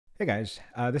Hey guys,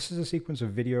 this is a sequence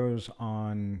of videos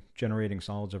on generating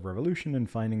solids of revolution and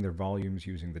finding their volumes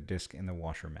using the disk in the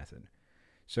washer method.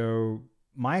 So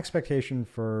my expectation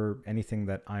for anything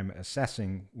that I'm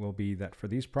assessing will be that for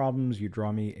these problems, you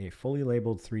draw me a fully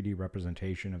labeled 3D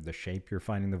representation of the shape you're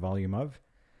finding the volume of,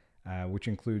 which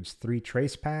includes 3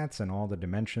 trace paths and all the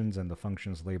dimensions and the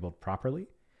functions labeled properly.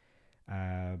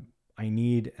 I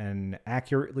need an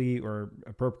accurately or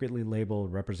appropriately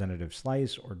labeled representative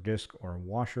slice or disk or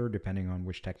washer, depending on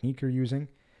which technique you're using.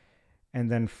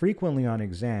 And then frequently on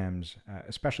exams,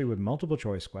 especially with multiple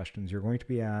choice questions, you're going to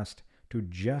be asked to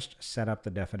just set up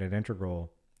the definite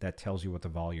integral that tells you what the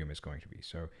volume is going to be.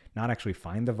 So not actually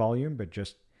find the volume, but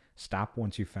just stop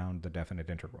once you found the definite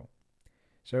integral.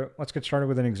 So let's get started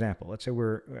with an example. Let's say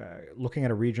we're looking at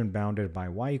a region bounded by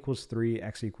y equals 3,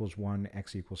 x equals 1,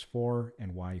 x equals 4,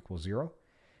 and y equals 0.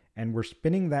 And we're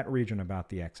spinning that region about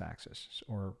the x-axis,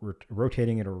 or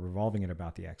rotating it or revolving it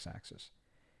about the x-axis.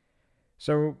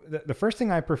 So the first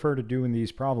thing I prefer to do in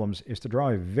these problems is to draw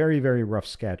a very, very rough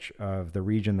sketch of the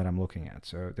region that I'm looking at.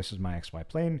 So this is my xy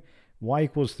plane. Y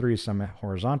equals 3 is some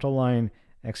horizontal line.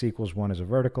 X equals 1 is a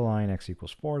vertical line. X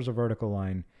equals 4 is a vertical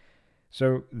line.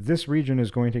 So this region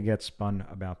is going to get spun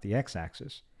about the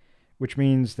x-axis, which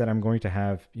means that I'm going to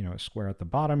have, a square at the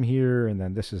bottom here, and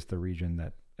then this is the region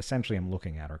that essentially I'm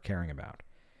looking at or caring about.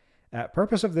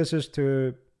 Purpose of this is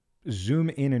to zoom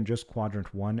in just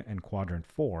quadrant 1 and quadrant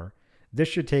 4. This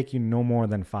should take you no more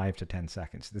than 5 to 10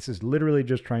 seconds. This is literally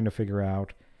just trying to figure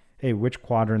out, hey, which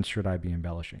quadrants should I be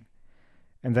embellishing?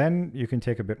 And then you can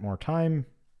take a bit more time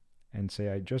and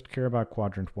say, I just care about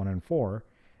quadrant 1 and 4.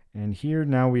 And here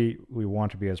now we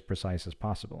want to be as precise as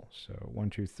possible. So 1,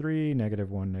 2, 3, negative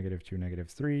 1, negative 2, negative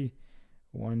 3,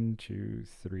 1, 2,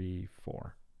 3,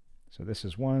 4. So this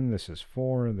is 1, this is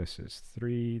 4, this is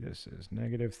 3, this is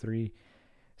negative 3.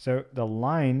 So the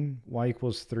line y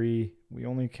equals 3, we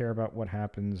only care about what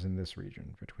happens in this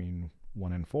region between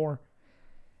 1 and 4.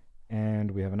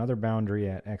 And we have another boundary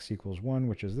at x equals 1,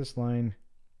 which is this line,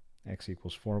 x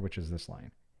equals 4, which is this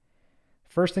line.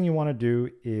 First thing you want to do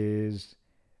is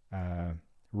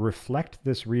reflect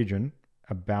this region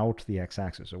about the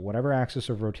x-axis. So whatever axis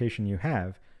of rotation you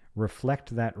have,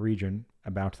 reflect that region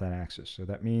about that axis. So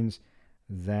that means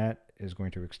that is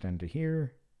going to extend to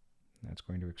here, that's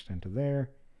going to extend to there,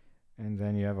 and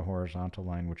then you have a horizontal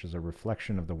line which is a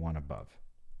reflection of the one above.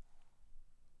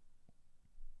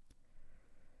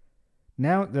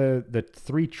 Now the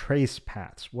 3 trace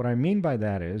paths. What I mean by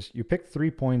that is you pick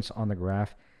 3 points on the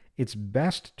graph. It's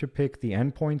best to pick the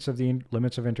endpoints of the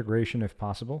limits of integration if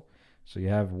possible. So you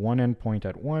have one endpoint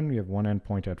at 1, you have one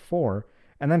endpoint at 4,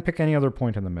 and then pick any other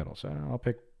point in the middle. So I'll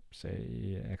pick,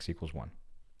 say, x equals 1,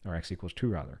 or x equals 2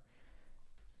 rather.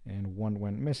 And 1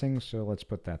 went missing, so let's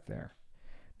put that there.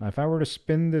 Now if I were to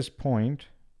spin this point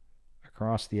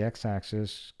across the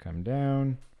x-axis, come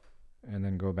down, and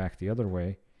then go back the other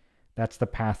way, that's the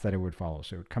path that it would follow.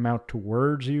 So it would come out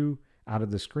towards you out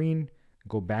of the screen,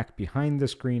 go back behind the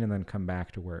screen, and then come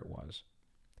back to where it was.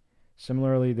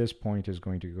 Similarly, this point is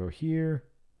going to go here,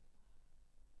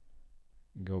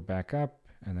 go back up,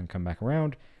 and then come back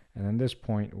around. And then this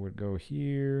point would go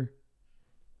here,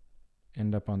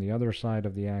 end up on the other side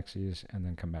of the axis, and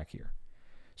then come back here.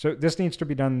 So this needs to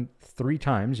be done 3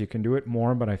 times. You can do it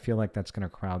more, but I feel like that's going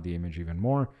to crowd the image even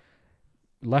more.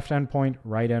 Left endpoint,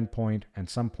 right endpoint, and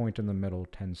some point in the middle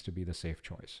tends to be the safe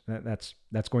choice.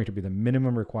 That's going to be the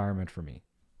minimum requirement for me.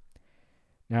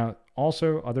 Now,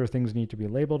 also, other things need to be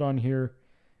labeled on here.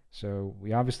 So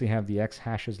we obviously have the x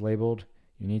hashes labeled.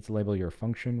 You need to label your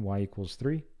function, y equals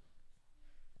 3.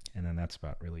 And then that's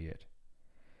about really it.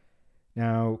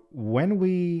 Now, when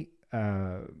we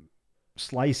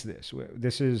slice this,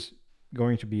 this is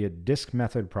going to be a disk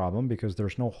method problem because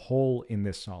there's no hole in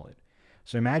this solid.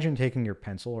 So imagine taking your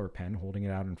pencil or pen, holding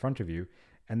it out in front of you,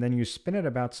 and then you spin it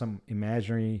about some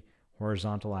imaginary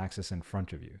horizontal axis in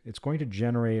front of you. It's going to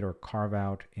generate or carve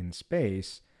out in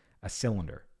space a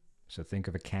cylinder. So think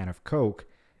of a can of Coke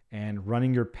and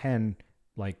running your pen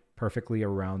like perfectly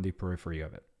around the periphery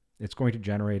of it. It's going to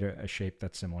generate a shape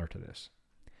that's similar to this.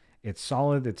 It's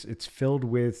solid, it's filled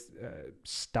with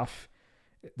stuff.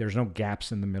 There's no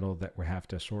gaps in the middle that we have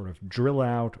to sort of drill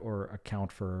out or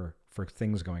account for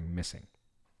things going missing.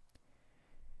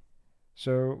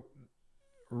 So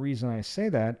the reason I say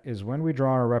that is when we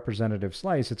draw a representative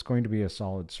slice, it's going to be a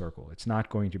solid circle. It's not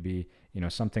going to be,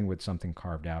 something with something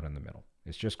carved out in the middle.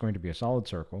 It's just going to be a solid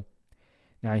circle.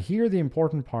 Now here the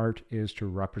important part is to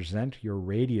represent your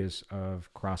radius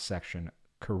of cross-section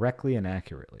correctly and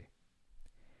accurately.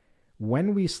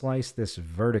 When we slice this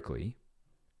vertically,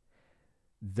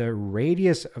 the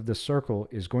radius of the circle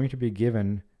is going to be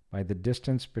given by the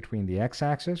distance between the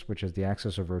x-axis, which is the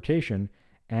axis of rotation,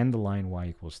 and the line y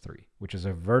equals 3, which is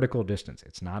a vertical distance.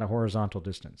 It's not a horizontal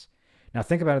distance. Now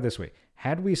think about it this way.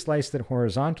 Had we sliced it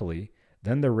horizontally,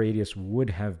 then the radius would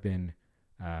have been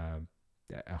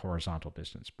a horizontal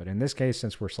distance. But in this case,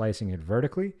 since we're slicing it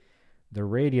vertically, the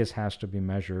radius has to be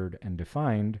measured and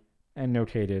defined and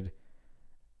notated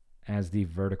as the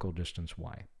vertical distance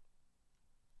y.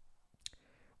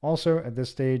 Also, at this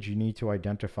stage, you need to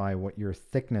identify what your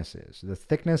thickness is. The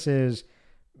thickness is,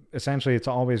 essentially, it's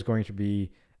always going to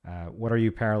be what are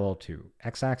you parallel to,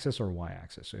 x-axis or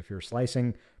y-axis. So if you're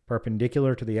slicing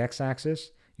perpendicular to the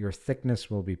x-axis, your thickness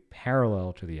will be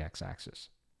parallel to the x-axis,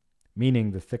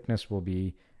 meaning the thickness will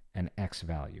be an x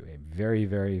value, a very,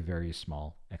 very, very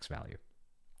small x value.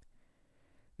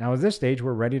 Now at this stage,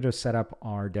 we're ready to set up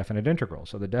our definite integral.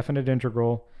 So the definite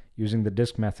integral using the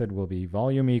disk method will be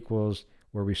volume equals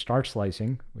where we start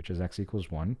slicing, which is x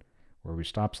equals 1, where we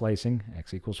stop slicing,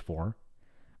 x equals 4,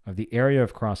 of the area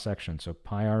of cross-section, so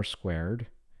pi r squared,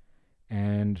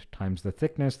 and times the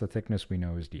thickness we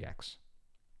know is dx.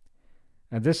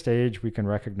 At this stage, we can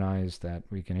recognize that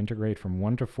we can integrate from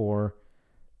 1 to 4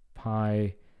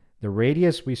 pi. The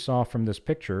radius we saw from this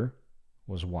picture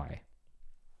was y.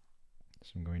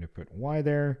 So I'm going to put y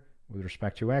there with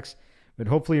respect to x. But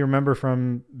hopefully you remember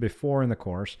from before in the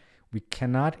course, we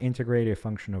cannot integrate a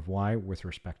function of y with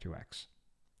respect to x.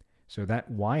 So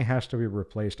that y has to be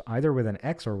replaced either with an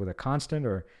x or with a constant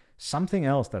or something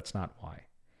else that's not y.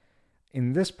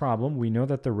 In this problem, we know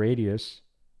that the radius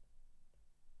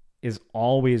is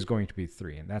always going to be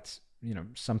 3, and that's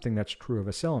something that's true of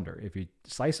a cylinder. If you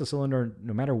slice a cylinder,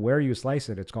 no matter where you slice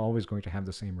it, it's always going to have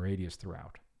the same radius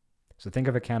throughout. So think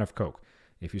of a can of Coke.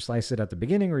 If you slice it at the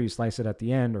beginning or you slice it at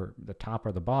the end or the top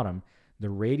or the bottom, the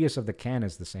radius of the can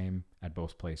is the same at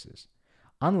both places.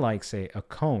 Unlike, say, a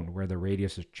cone where the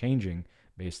radius is changing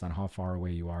based on how far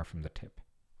away you are from the tip.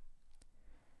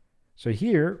 So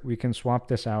here we can swap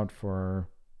this out for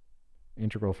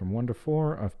integral from 1 to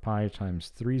 4 of pi times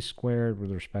 3 squared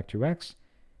with respect to x,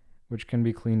 which can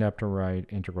be cleaned up to write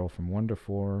integral from 1 to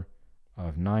 4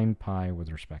 of 9 pi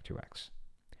with respect to x.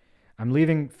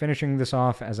 I'm finishing this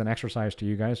off as an exercise to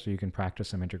you guys so you can practice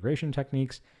some integration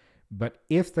techniques. But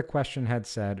if the question had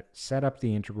said, set up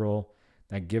the integral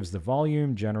that gives the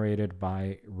volume generated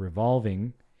by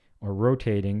revolving or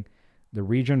rotating the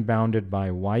region bounded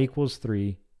by y equals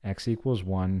 3, x equals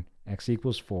 1, x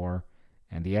equals 4,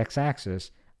 and the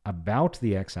x-axis about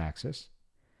the x-axis,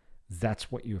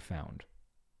 that's what you found.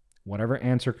 Whatever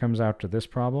answer comes out to this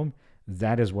problem,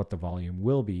 that is what the volume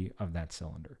will be of that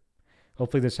cylinder.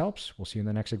 Hopefully this helps. We'll see you in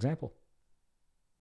the next example.